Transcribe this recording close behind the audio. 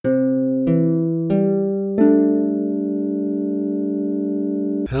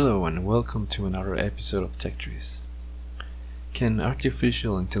and welcome to another episode of Tech Trees. Can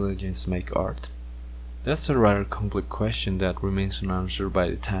artificial intelligence make art? That's a rather complex question that remains unanswered by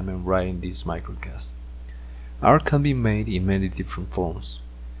the time I'm writing this microcast. Art can be made in many different forms,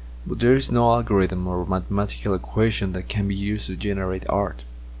 but there is no algorithm or mathematical equation that can be used to generate art.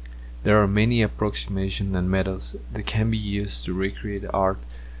 There are many approximations and methods that can be used to recreate art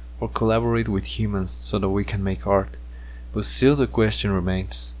or collaborate with humans so that we can make art. But still the question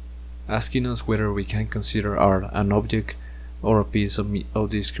remains, asking us whether we can consider art an object or a piece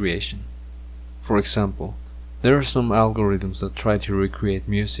of this creation. For example, there are some algorithms that try to recreate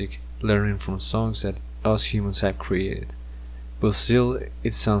music, learning from songs that us humans have created. But still,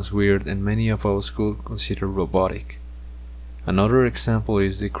 it sounds weird and many of us could consider robotic. Another example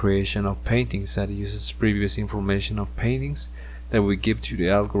is the creation of paintings that uses previous information of paintings that we give to the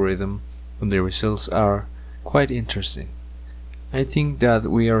algorithm, and the results are quite interesting. I think that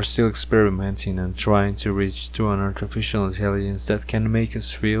we are still experimenting and trying to reach to an artificial intelligence that can make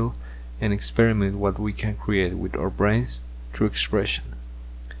us feel and experiment what we can create with our brains through expression.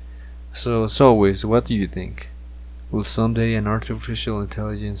 So as always, what do you think? Will someday an artificial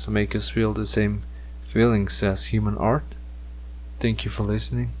intelligence make us feel the same feelings as human art? Thank you for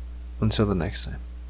listening. Until the next time.